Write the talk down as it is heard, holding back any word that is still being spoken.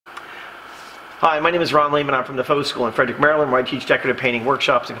Hi, my name is Ron Layman. I'm from the Faux School in Frederick, Maryland, where I teach decorative painting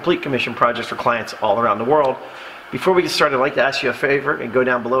workshops and complete commission projects for clients all around the world. Before we get started, I'd like to ask you a favor and go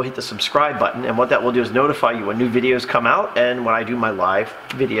down below, hit the subscribe button, and what that will do is notify you when new videos come out and when I do my live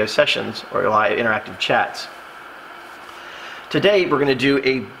video sessions or live interactive chats. Today we're going to do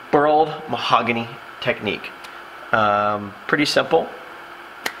a burled mahogany technique. Pretty simple.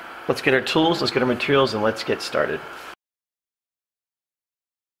 Let's get our tools, let's get our materials, and let's get started.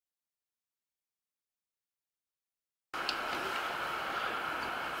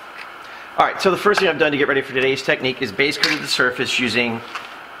 Alright, so the first thing I've done to get ready for today's technique is base coated the surface using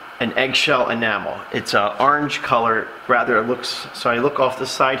an eggshell enamel. It's an orange color, rather it looks, so I look off the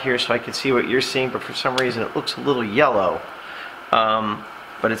side here so I can see what you're seeing, but for some reason it looks a little yellow.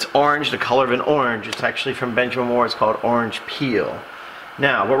 But it's orange, the color of an orange. It's actually from Benjamin Moore, it's called orange peel.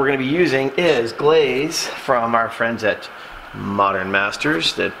 Now, what we're going to be using is glaze from our friends at Modern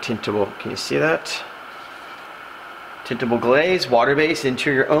Masters, the tintable, can you see that? Tintable glaze, water-based,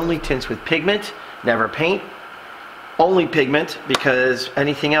 interior only, tints with pigment, never paint, only pigment, because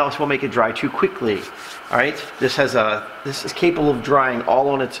anything else will make it dry too quickly. Alright, this is capable of drying all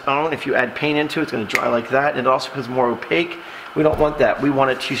on its own. If you add paint into it, it's going to dry like that, and it also becomes more opaque. We don't want that. We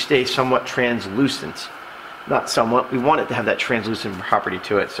want it to stay somewhat translucent. Not somewhat, we want it to have that translucent property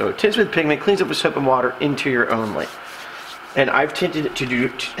to it. So it tints with pigment, cleans up with soap and water, interior only. And I've tinted it to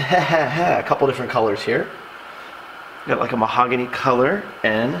do a couple different colors here. Got like a mahogany color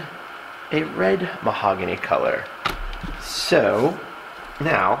and a red mahogany color. So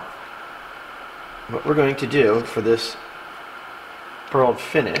now what we're going to do for this burled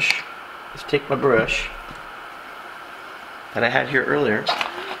finish is take my brush that I had here earlier.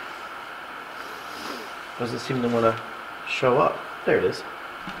 Doesn't seem to want to show up. There it is.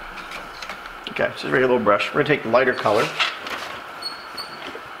 Okay, just a regular little brush. We're going to take the lighter color.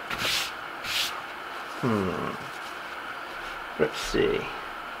 Let's see.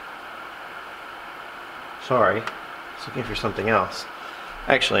 Sorry, I was looking for something else.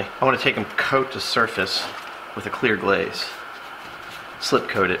 Actually, I want to take and coat the surface with a clear glaze. Slip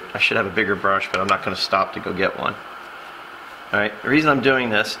coat it. I should have a bigger brush, but I'm not going to stop to go get one. Alright, the reason I'm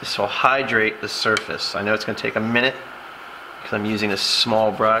doing this is to hydrate the surface. I know it's going to take a minute because I'm using this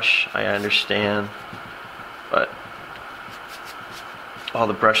small brush. I understand, but all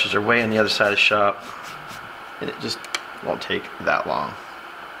the brushes are way on the other side of the shop, and it just won't take that long.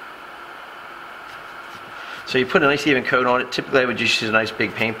 So you put a nice even coat on it. Typically I would just use a nice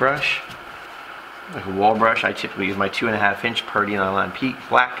big paintbrush, like a wall brush. I typically use my 2.5 inch Purdy nylon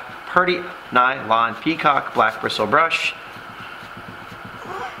peacock black bristle brush.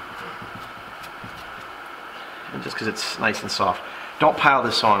 And just because it's nice and soft. Don't pile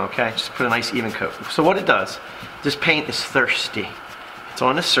this on, okay? Just put a nice even coat. So what it does, this paint is thirsty. It's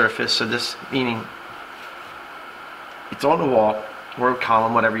on the surface, so this meaning it's on the wall, or a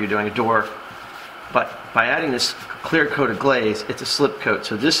column, whatever you're doing, a door. But by adding this clear coat of glaze, it's a slip coat.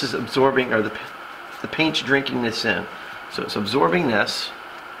 So this is absorbing, or the paint's drinking this in. So it's absorbing this.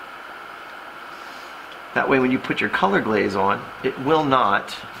 That way when you put your color glaze on, it will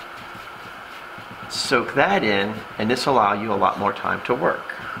not soak that in, and this will allow you a lot more time to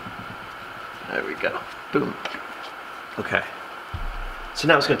work. There we go. Boom. Okay. So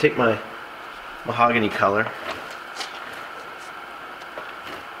now I'm just going to take my mahogany color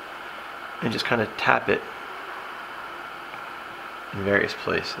and just kind of tap it in various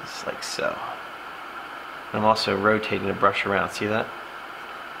places, like so. And I'm also rotating the brush around, see that?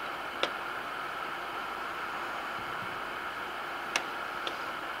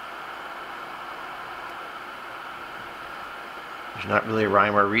 There's not really a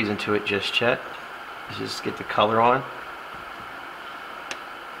rhyme or reason to it just yet. Let's just get the color on.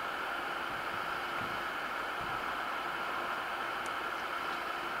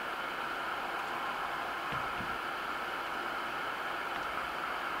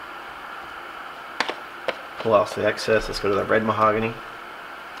 Pull off the excess. Let's go to the red mahogany.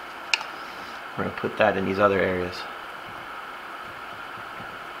 We're going to put that in these other areas.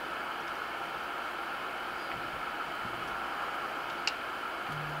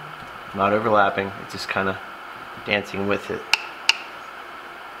 Not overlapping, it's just kind of dancing with it.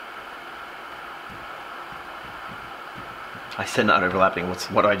 I said not overlapping.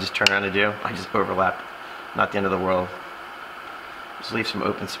 What do I just turn around to do? I just overlap. Not the end of the world. Just leave some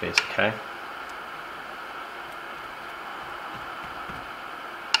open space, okay?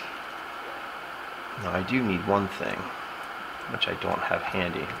 Now I do need one thing, which I don't have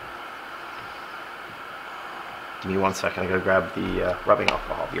handy. Give me 1 second, I gotta grab the rubbing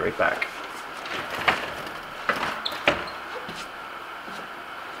alcohol. I'll be right back.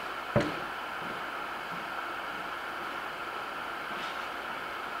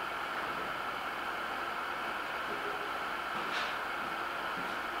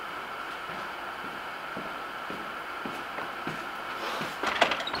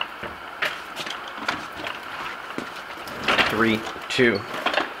 3, 2,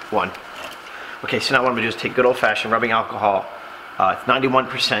 1. Okay, so now what I'm going to do is take good old-fashioned rubbing alcohol. It's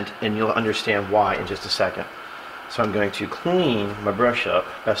 91%, and you'll understand why in just a second. So I'm going to clean my brush up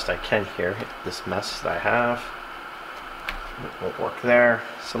best I can here. This mess that I have. It won't work there,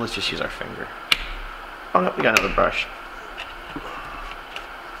 so let's just use our finger. Oh no, we got another brush.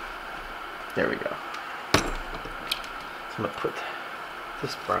 There we go. So I'm going to put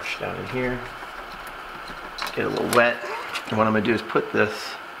this brush down in here. Get a little wet. And what I'm going to do is put this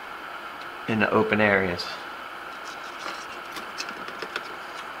in the open areas.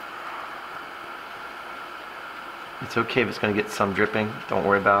 It's okay if it's going to get some dripping. Don't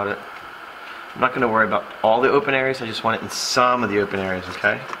worry about it. I'm not going to worry about all the open areas. I just want it in some of the open areas,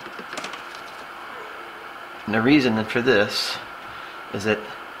 okay? And the reason for this is that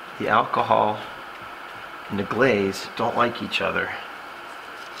the alcohol and the glaze don't like each other.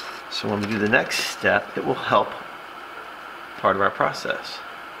 So when we do the next step, it will help part of our process.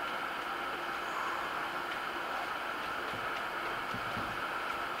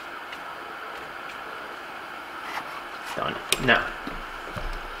 Done. Now,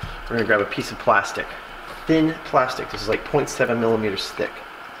 we're going to grab a piece of plastic. Thin plastic. This is like 0.7 millimeters thick.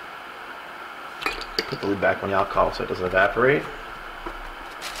 Put the lid back on the alcohol so it doesn't evaporate.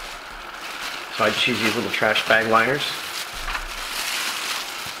 So I just use these little trash bag liners.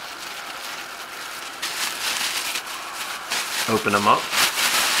 Open them up.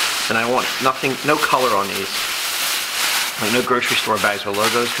 And I want nothing, no color on these. Like no grocery store bags or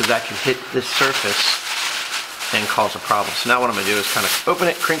logos, because that can hit this surface and cause a problem. So now what I'm going to do is kind of open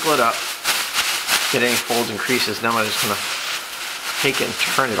it, crinkle it up, get any folds and creases. Now I'm just going to take it and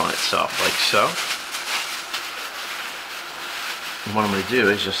turn it on itself, like so. And what I'm going to do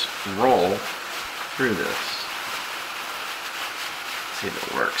is just roll through this. See if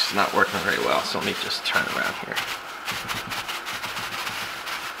it works. It's not working very well, so let me just turn around here.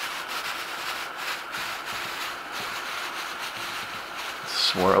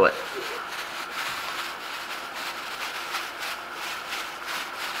 Swirl it.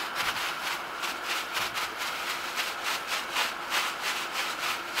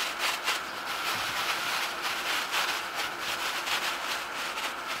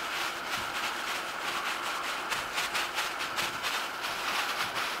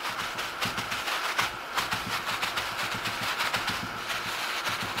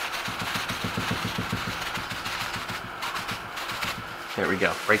 There we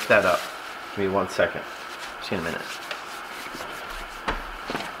go. Break that up. Give me 1 second. See you in a minute.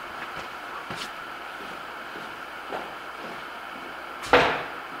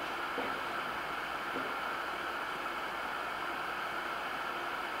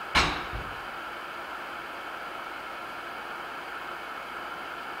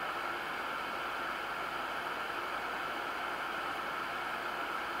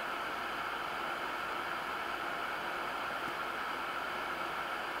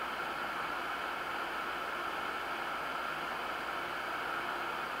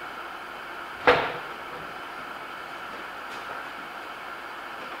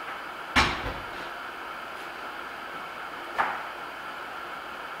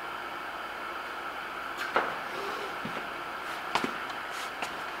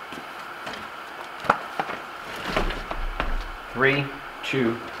 Three,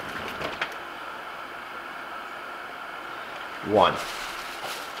 two, one.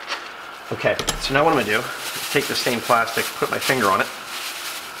 Okay, so now what I'm going to do is take the same plastic, put my finger on it.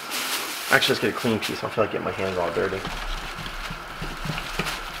 Actually, let's get a clean piece. I don't feel like getting my hands all dirty.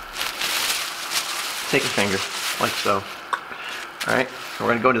 Take a finger, like so. Alright, we're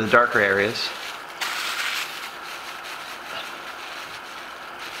going to go to the darker areas.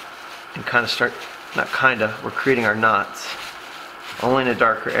 And kind of start, not kind of, we're creating our knots. Only in the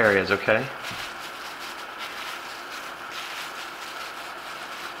darker areas, okay?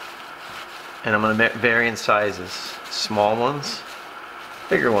 And I'm going to vary in sizes. Small ones,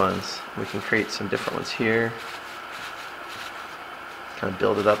 bigger ones. We can create some different ones here. Kind of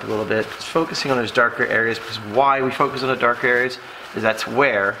build it up a little bit. Just focusing on those darker areas, because why we focus on the darker areas is that's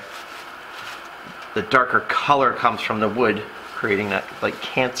where the darker color comes from the wood, creating that like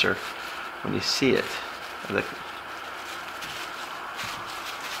cancer when you see it.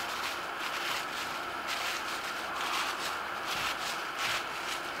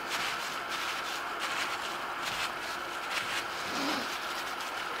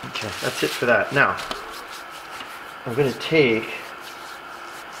 Okay, that's it for that. Now, I'm going to take,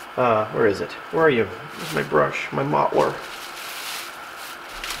 where is it? Where are you? Where's my brush? My mottler.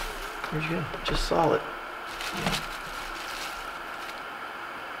 Where'd you go? Just saw it.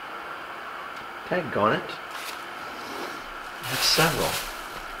 Daggone it. have several.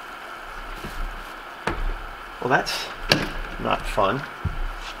 Well, that's not fun.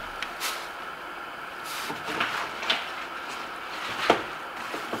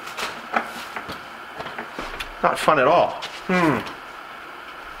 Not fun at all. So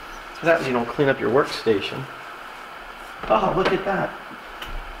that means you don't clean up your workstation. Oh, look at that.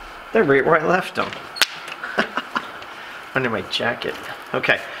 They're right where I left them. Under my jacket.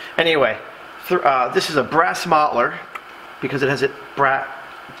 Okay. Anyway, this is a brass mottler because it has a brass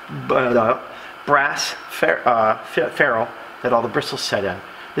ferrule that all the bristles set in.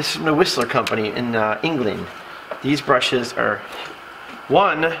 This is from the Whistler Company in England. These brushes are,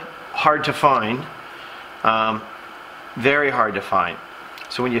 one, hard to find. Very hard to find.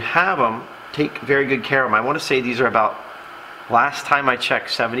 So when you have them, take very good care of them. I want to say these are about, last time I checked,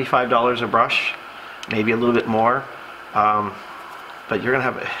 $75 a brush, maybe a little bit more. But you're gonna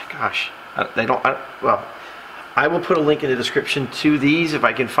have, gosh, they don't. Well, I will put a link in the description to these if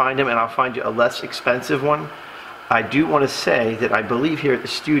I can find them, and I'll find you a less expensive one. I do want to say that I believe here at the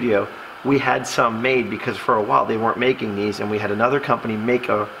studio we had some made because for a while they weren't making these, and we had another company make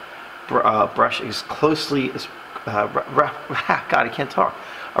a brush as closely as God, I can't talk.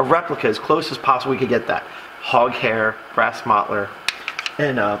 A replica as close as possible we could get that. Hog hair, brass mottler,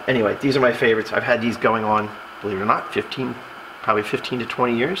 and anyway, these are my favorites. I've had these going on, believe it or not, probably 15 to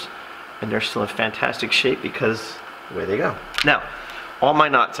 20 years, and they're still in fantastic shape because the way they go. Now, all my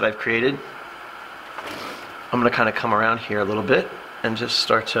knots that I've created, I'm going to kind of come around here a little bit and just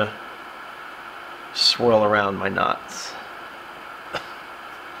start to swirl around my knots.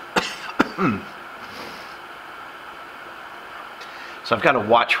 So I've got to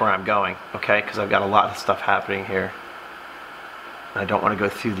watch where I'm going, okay, because I've got a lot of stuff happening here. And I don't want to go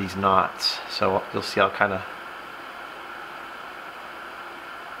through these knots, so you'll see I'll kind of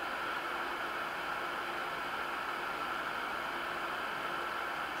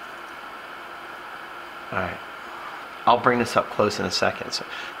Alright, I'll bring this up close in a second. So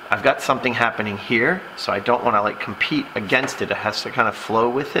I've got something happening here, so I don't want to like compete against it. It has to kind of flow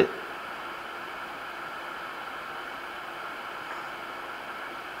with it.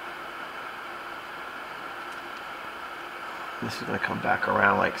 This is going to come back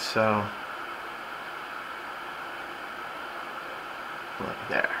around like so. Like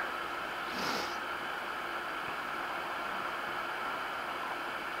there.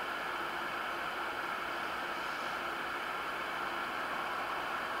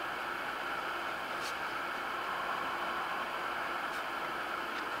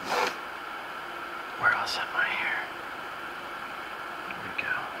 Where else am I here? There we go.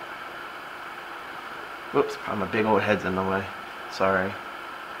 Whoops, my big old head's in the way. Sorry. So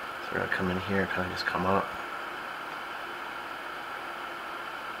we're going to come in here, kind of just come up.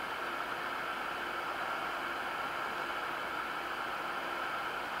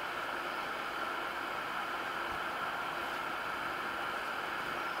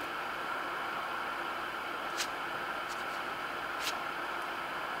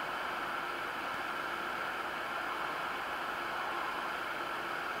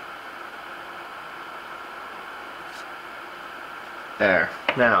 There.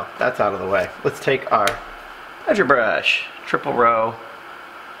 Now, that's out of the way. Let's take our measure brush, triple row.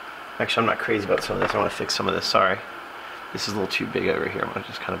 Actually, I'm not crazy about some of this. I want to fix some of this. Sorry. This is a little too big over here. I'm going to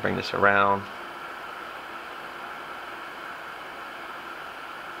just kind of bring this around.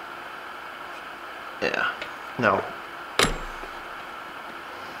 Yeah. No.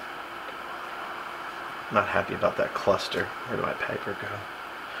 Not happy about that cluster. Where did my paper go?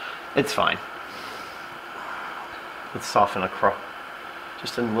 It's fine. Let's soften across.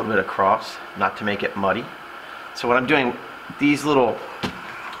 Just a little bit across, not to make it muddy. So what I'm doing, these little,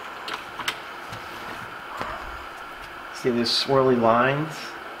 see these swirly lines?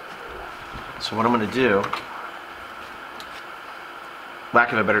 So what I'm going to do,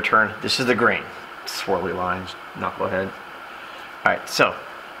 lack of a better term, this is the grain. Swirly lines, knucklehead. Alright, so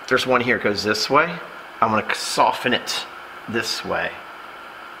there's one here, it goes this way. I'm going to soften it this way.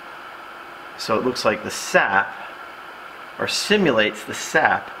 So it looks like the sap, or simulates the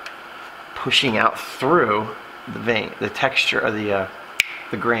sap pushing out through the vein, the texture of the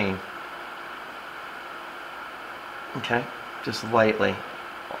grain. Okay, just lightly,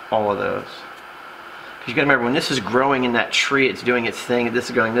 all of those. Because you got to remember, when this is growing in that tree, it's doing its thing.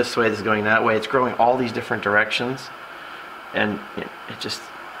 This is going this way, this is going that way. It's growing all these different directions, and it just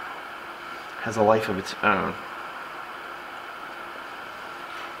has a life of its own.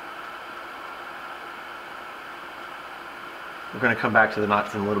 We're going to come back to the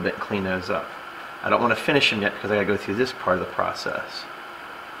knots in a little bit and clean those up. I don't want to finish them yet because I got to go through this part of the process.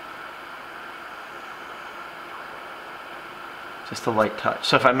 Just a light touch.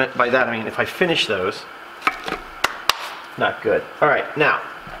 So if I meant by that, I mean if I finish those, not good. All right, now,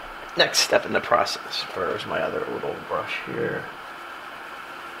 next step in the process. Where's my other little brush here?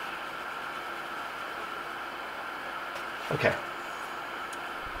 Okay.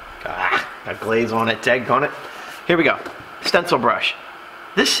 Got glaze on it, daggone it. Here we go. Stencil brush.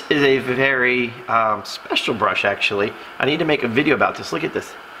 This is a very special brush, actually. I need to make a video about this. Look at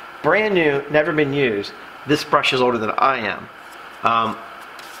this. Brand new, never been used. This brush is older than I am. I'm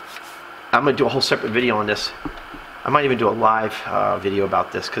going to do a whole separate video on this. I might even do a live video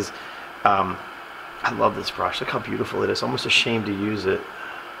about this because I love this brush. Look how beautiful it is. Almost ashamed to use it.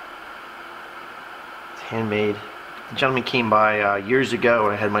 It's handmade. A gentleman came by years ago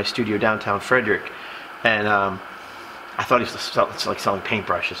when I had my studio downtown Frederick, and I thought he was like selling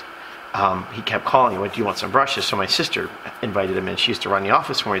paintbrushes. He kept calling. He went, "Do you want some brushes?" So my sister invited him in. She used to run the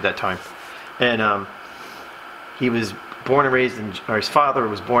office for me at that time, and he was born and raised in, or his father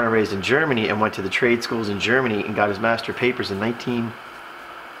was born and raised in Germany and went to the trade schools in Germany and got his master papers in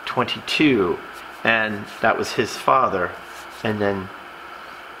 1922, and that was his father. And then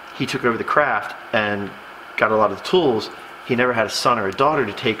he took over the craft and got a lot of the tools. He never had a son or a daughter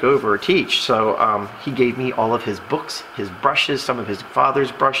to take over or teach, so he gave me all of his books, his brushes, some of his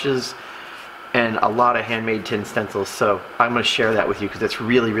father's brushes, and a lot of handmade tin stencils. So I'm going to share that with you because it's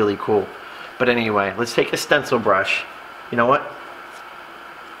really, really cool. But anyway, let's take a stencil brush. You know what?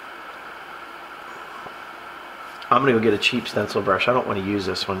 I'm going to go get a cheap stencil brush. I don't want to use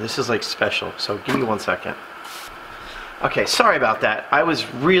this one. This is like special, so give me 1 second. Okay, sorry about that. I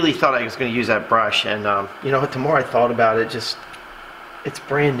really thought I was going to use that brush, and you know what, the more I thought about it, it's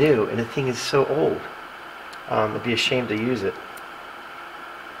brand new, and the thing is so old. I'd be ashamed to use it.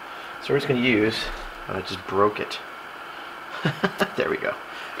 So we're just going to use, I just broke it. There we go.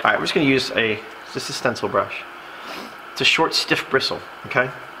 Alright, we're just going to use just a stencil brush. It's a short, stiff bristle, okay?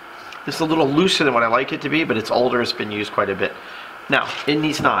 This is a little looser than what I like it to be, but it's older, it's been used quite a bit. Now, in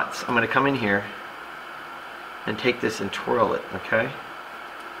these knots, I'm going to come in here and take this and twirl it, okay?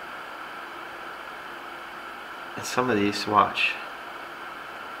 And some of these, watch.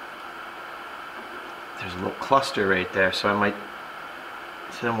 There's a little cluster right there, so I might,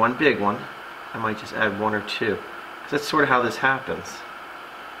 instead of one big one, I might just add one or two. Because that's sort of how this happens.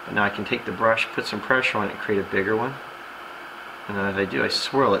 But now I can take the brush, put some pressure on it, and create a bigger one. And then as I do, I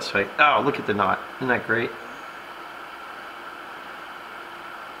swirl it, so oh, look at the knot. Isn't that great?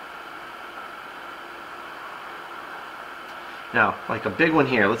 Now, like a big one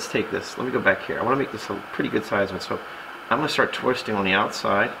here, let's take this. Let me go back here. I want to make this a pretty good size one. So I'm going to start twisting on the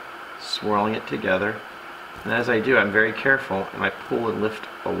outside, swirling it together. And as I do, I'm very careful, and I pull and lift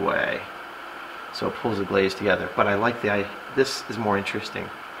away. So it pulls the glaze together. But I like this is more interesting.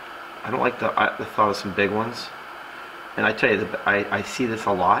 I don't like the thought of some big ones. And I tell you, I see this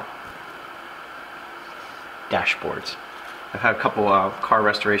a lot. Dashboards. I've had a couple car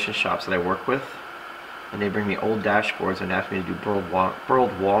restoration shops that I work with, and they bring me old dashboards and ask me to do burled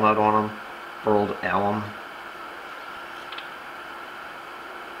walnut on them, burled alum.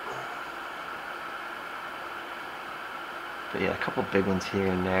 But yeah, a couple big ones here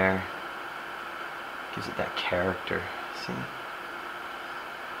and there. Gives it that character. See?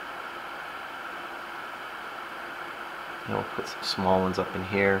 And we'll put some small ones up in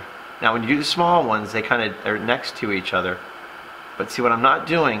here. Now when you do the small ones, they kind of are next to each other. But see, what I'm not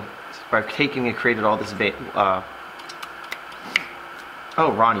doing is I've taken and created all this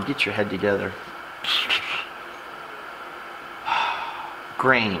oh, Ronnie, get your head together.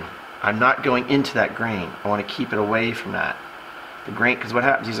 Grain. I'm not going into that grain. I want to keep it away from that. The grain, because what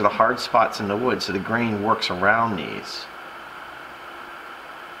happens, these are the hard spots in the wood, so the grain works around these.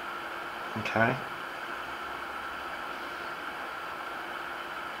 Okay?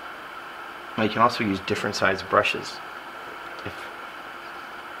 Now you can also use different size brushes, if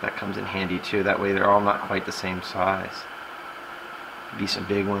that comes in handy too. That way they're all not quite the same size. Could be some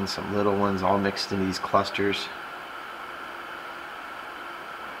big ones, some little ones, all mixed into these clusters.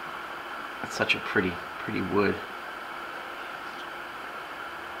 That's such a pretty wood.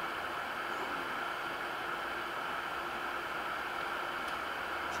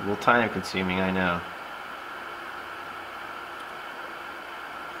 It's a little time consuming, I know.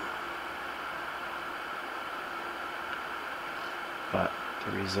 But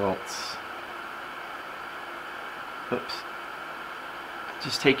the results, oops,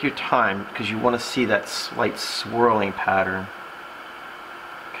 just take your time because you want to see that slight swirling pattern.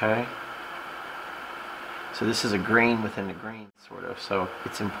 Okay, so this is a grain within a grain, sort of, so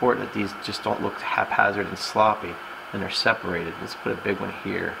it's important that these just don't look haphazard and sloppy, and they're separated. Let's put a big one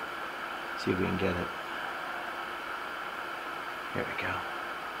here, see if we can get it. Here we go.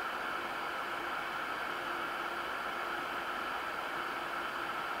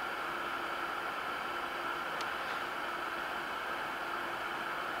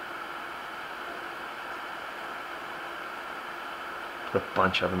 Put a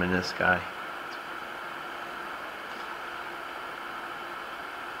bunch of them in this guy.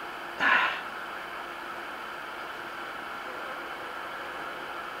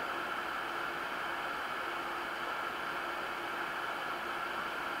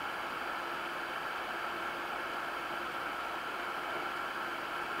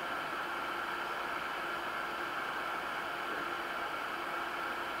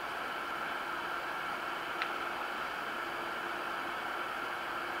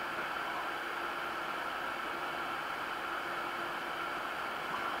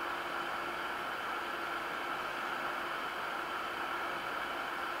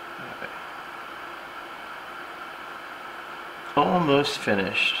 Almost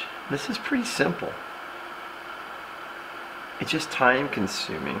finished. This is pretty simple. It's just time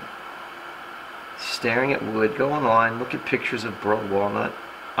consuming. Staring at wood, go online, look at pictures of burled walnut.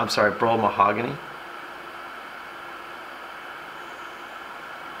 I'm sorry, burled mahogany.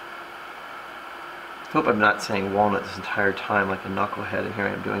 I hope I'm not saying walnut this entire time like a knucklehead, and here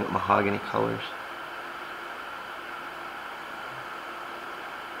I am doing it with mahogany colors.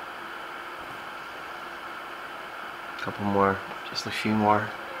 A couple more, just a few more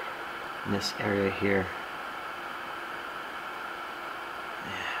in this area here.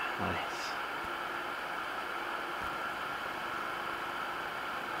 Yeah, nice.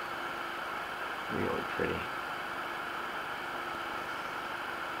 Really pretty.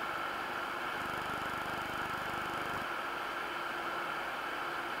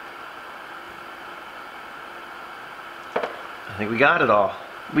 I think we got it all.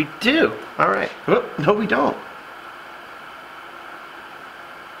 We do. All right. Oh, no, we don't.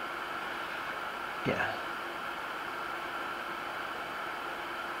 Yeah.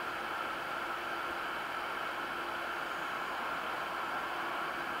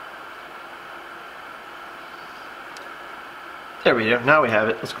 There we go. Now we have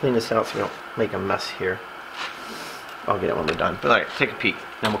it. Let's clean this out so we don't make a mess here. I'll get it when we're done. But alright, take a peek.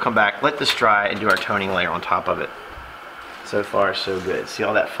 Then we'll come back, let this dry, and do our toning layer on top of it. So far, so good. See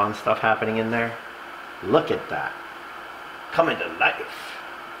all that fun stuff happening in there? Look at that. Coming to life.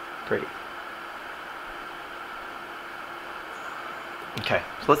 Pretty. Okay,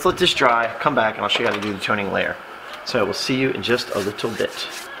 so let's let this dry, come back, and I'll show you how to do the toning layer. So we'll see you in just a little bit.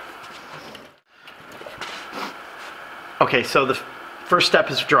 Okay, so the first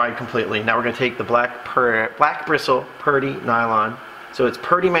step is dried completely. Now we're going to take the black bristle Purdy nylon. So it's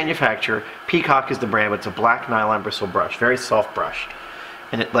Purdy manufacturer. Peacock is the brand, but it's a black nylon bristle brush. Very soft brush.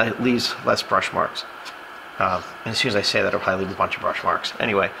 And it leaves less brush marks. And as soon as I say that, it'll probably leave a bunch of brush marks.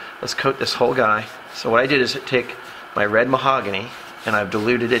 Anyway, let's coat this whole guy. So what I did is take my red mahogany, and I've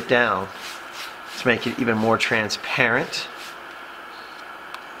diluted it down to make it even more transparent.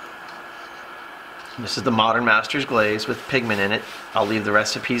 This is the Modern Masters glaze with pigment in it. I'll leave the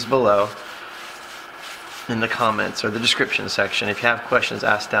recipes below in the comments or the description section. If you have questions,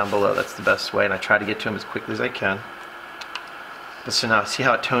 ask down below. That's the best way, and I try to get to them as quickly as I can. But so now, see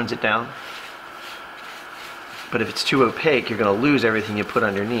how it tones it down? But if it's too opaque, you're going to lose everything you put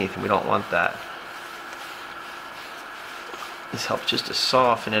underneath, and we don't want that. This helps just to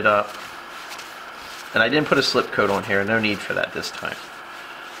soften it up. And I didn't put a slip coat on here, no need for that this time.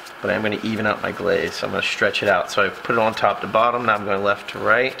 But I'm going to even out my glaze, so I'm going to stretch it out. So I put it on top to bottom, now I'm going left to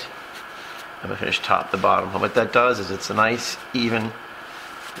right. I'm going to finish top to bottom. And what that does is it's a nice, even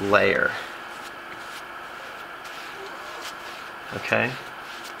layer. Okay?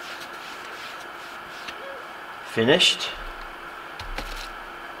 Finished.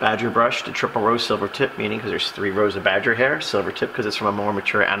 Badger brush to triple row silver tip, meaning because there's 3 rows of badger hair. Silver tip because it's from a more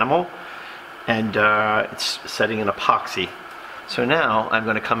mature animal. And it's setting in epoxy. So now I'm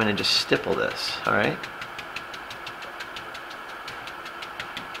going to come in and just stipple this, alright?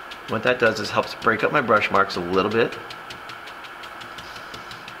 What that does is helps break up my brush marks a little bit.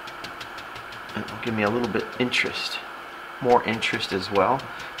 And it'll give me a little bit interest. More interest as well.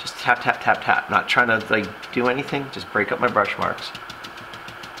 Just tap, tap, tap, tap. Not trying to like do anything, just break up my brush marks.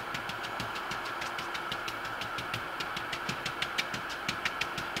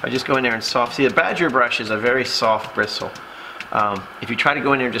 I just go in there and soft. See, the Badger brush is a very soft bristle. If you try to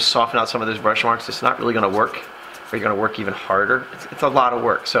go in there and just soften out some of those brush marks, it's not really going to work, or you're going to work even harder. It's a lot of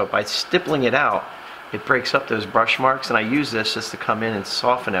work. So by stippling it out, it breaks up those brush marks, and I use this just to come in and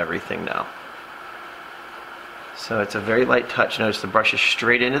soften everything now. So it's a very light touch. Notice the brush is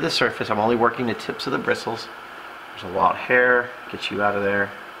straight into the surface. I'm only working the tips of the bristles. There's a lot of hair, get you out of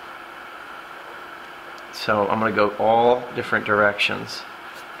there. So I'm going to go all different directions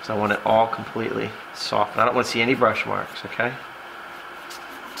because I want it all completely soft. I don't want to see any brush marks, okay?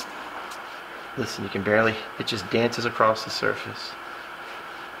 Listen, you can barely, it just dances across the surface.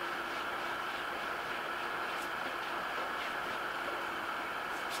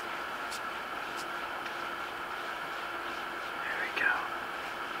 There we go.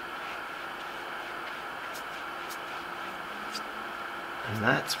 And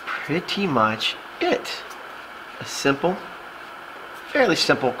that's pretty much it. A simple, fairly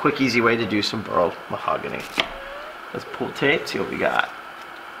simple, quick, easy way to do some burled mahogany. Let's pull tape, see what we got.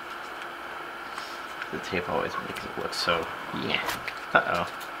 The tape always makes it look so, yeah. Uh-oh,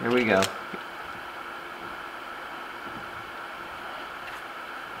 here we go.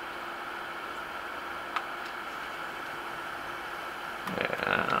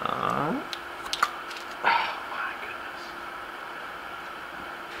 Yeah. Oh my goodness.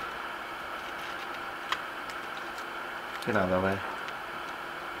 Get out of the way.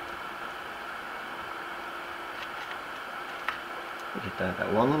 Look at that,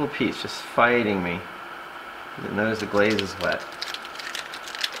 that one little piece just fighting me. Didn't notice the glaze is wet.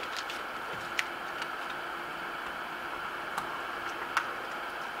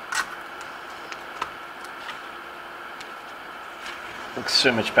 Looks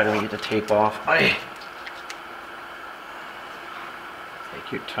so much better when you get the tape off. Aye.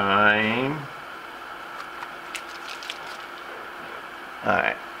 Take your time.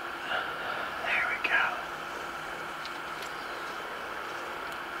 Alright. There we go.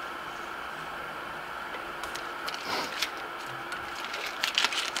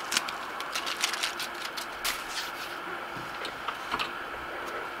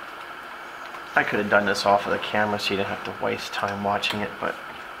 I could have done this off of the camera so you didn't have to waste time watching it, but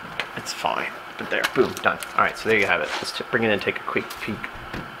it's fine. But there, boom, done. Alright, so there you have it. Let's bring it in and take a quick peek.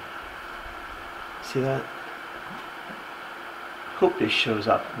 See that? Hope this shows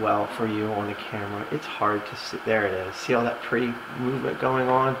up well for you on the camera. It's hard to see. There it is. See all that pretty movement going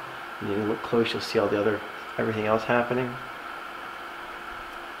on? When you look close, you'll see all the other, everything else happening.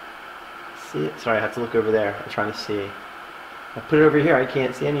 See it? Sorry, I have to look over there. I'm trying to see. I put it over here, I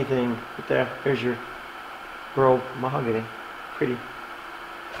can't see anything. But there's your burled mahogany. Pretty.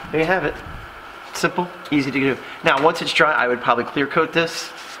 There you have it. Simple, easy to do. Now, once it's dry, I would probably clear coat this.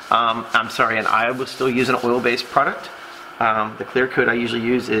 I'm sorry, and I will still use an oil-based product. The clear coat I usually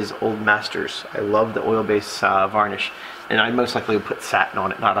use is Old Masters. I love the oil-based varnish, and I most likely would put satin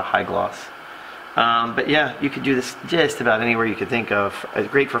on it, not a high gloss. But yeah, you could do this just about anywhere you could think of.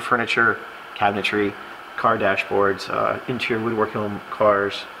 It's great for furniture, cabinetry, car dashboards, interior woodworking on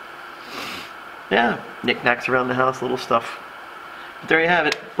cars. Yeah, knickknacks around the house, little stuff. But there you have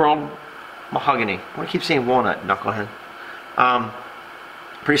it, burled mahogany. I want to keep saying walnut, knucklehead.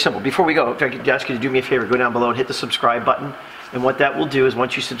 Pretty simple. Before we go, if I could ask you to do me a favor, go down below and hit the subscribe button. And what that will do is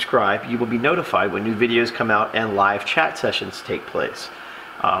once you subscribe, you will be notified when new videos come out and live chat sessions take place.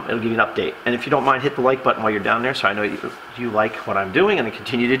 It'll give you an update. And if you don't mind, hit the like button while you're down there so I know you like what I'm doing and I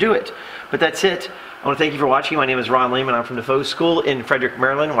continue to do it. But that's it. I want to thank you for watching. My name is Ron Layman. I'm from the Faux School in Frederick,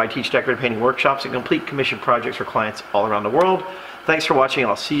 Maryland, where I teach decorative painting workshops and complete commission projects for clients all around the world. Thanks for watching, and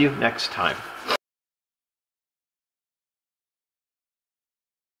I'll see you next time.